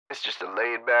It's just a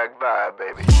laid back vibe,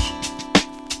 baby.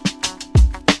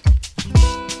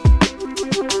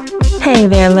 Hey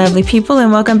there, lovely people,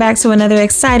 and welcome back to another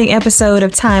exciting episode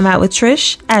of Time Out with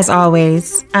Trish. As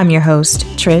always, I'm your host,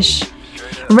 Trish,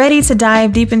 ready to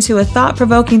dive deep into a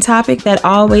thought-provoking topic that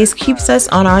always keeps us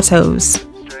on our toes.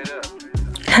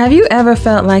 Have you ever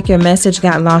felt like your message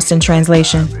got lost in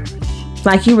translation?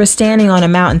 Like you were standing on a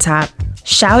mountaintop,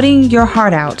 shouting your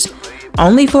heart out,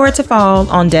 only for it to fall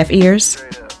on deaf ears?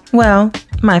 Well,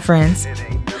 my friends,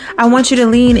 I want you to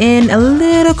lean in a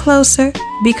little closer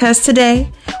because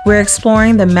today we're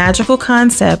exploring the magical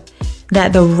concept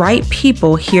that the right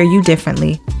people hear you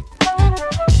differently.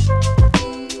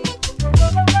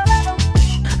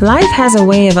 Life has a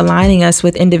way of aligning us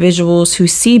with individuals who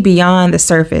see beyond the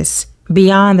surface,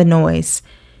 beyond the noise.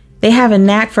 They have a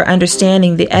knack for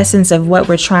understanding the essence of what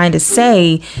we're trying to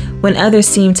say when others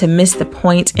seem to miss the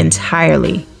point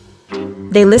entirely.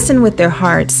 They listen with their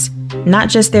hearts, not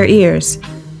just their ears.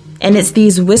 And it's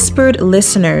these whispered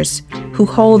listeners who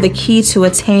hold the key to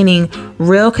attaining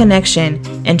real connection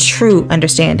and true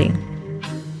understanding.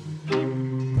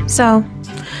 So,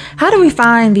 how do we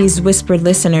find these whispered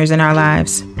listeners in our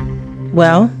lives?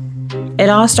 Well, it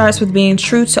all starts with being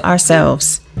true to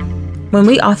ourselves. When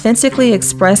we authentically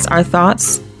express our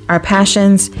thoughts, our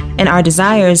passions, and our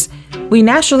desires, we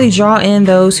naturally draw in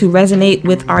those who resonate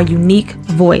with our unique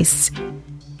voice.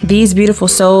 These beautiful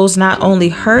souls not only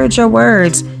heard your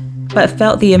words, but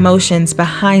felt the emotions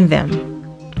behind them.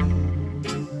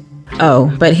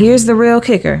 Oh, but here's the real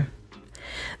kicker.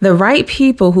 The right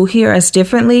people who hear us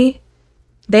differently,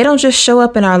 they don't just show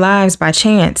up in our lives by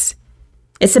chance.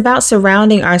 It's about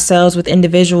surrounding ourselves with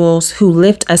individuals who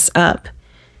lift us up,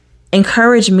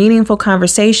 encourage meaningful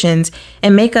conversations,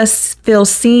 and make us feel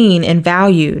seen and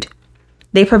valued.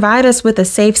 They provide us with a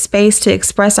safe space to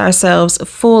express ourselves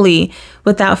fully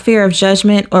without fear of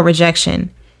judgment or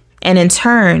rejection. And in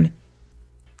turn,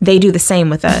 they do the same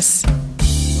with us.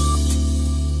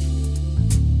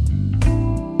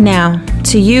 Now,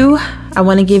 to you, I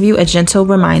want to give you a gentle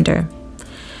reminder.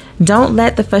 Don't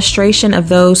let the frustration of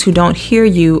those who don't hear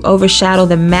you overshadow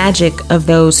the magic of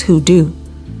those who do.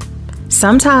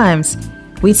 Sometimes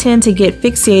we tend to get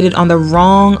fixated on the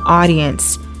wrong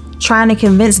audience, trying to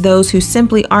convince those who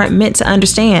simply aren't meant to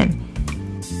understand.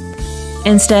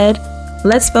 Instead,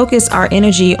 let's focus our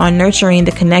energy on nurturing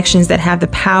the connections that have the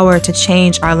power to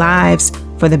change our lives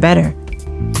for the better.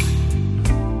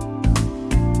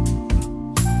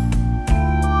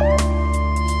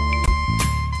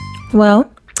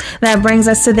 Well, that brings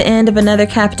us to the end of another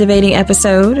captivating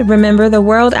episode. Remember, the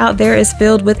world out there is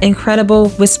filled with incredible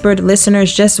whispered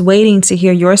listeners just waiting to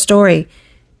hear your story,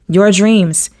 your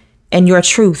dreams, and your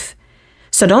truth.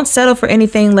 So don't settle for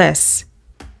anything less.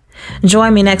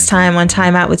 Join me next time on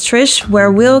Time Out with Trish,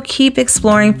 where we'll keep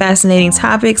exploring fascinating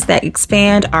topics that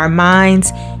expand our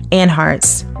minds and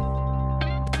hearts.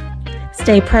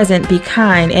 Stay present, be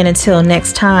kind, and until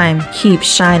next time, keep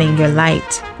shining your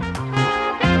light.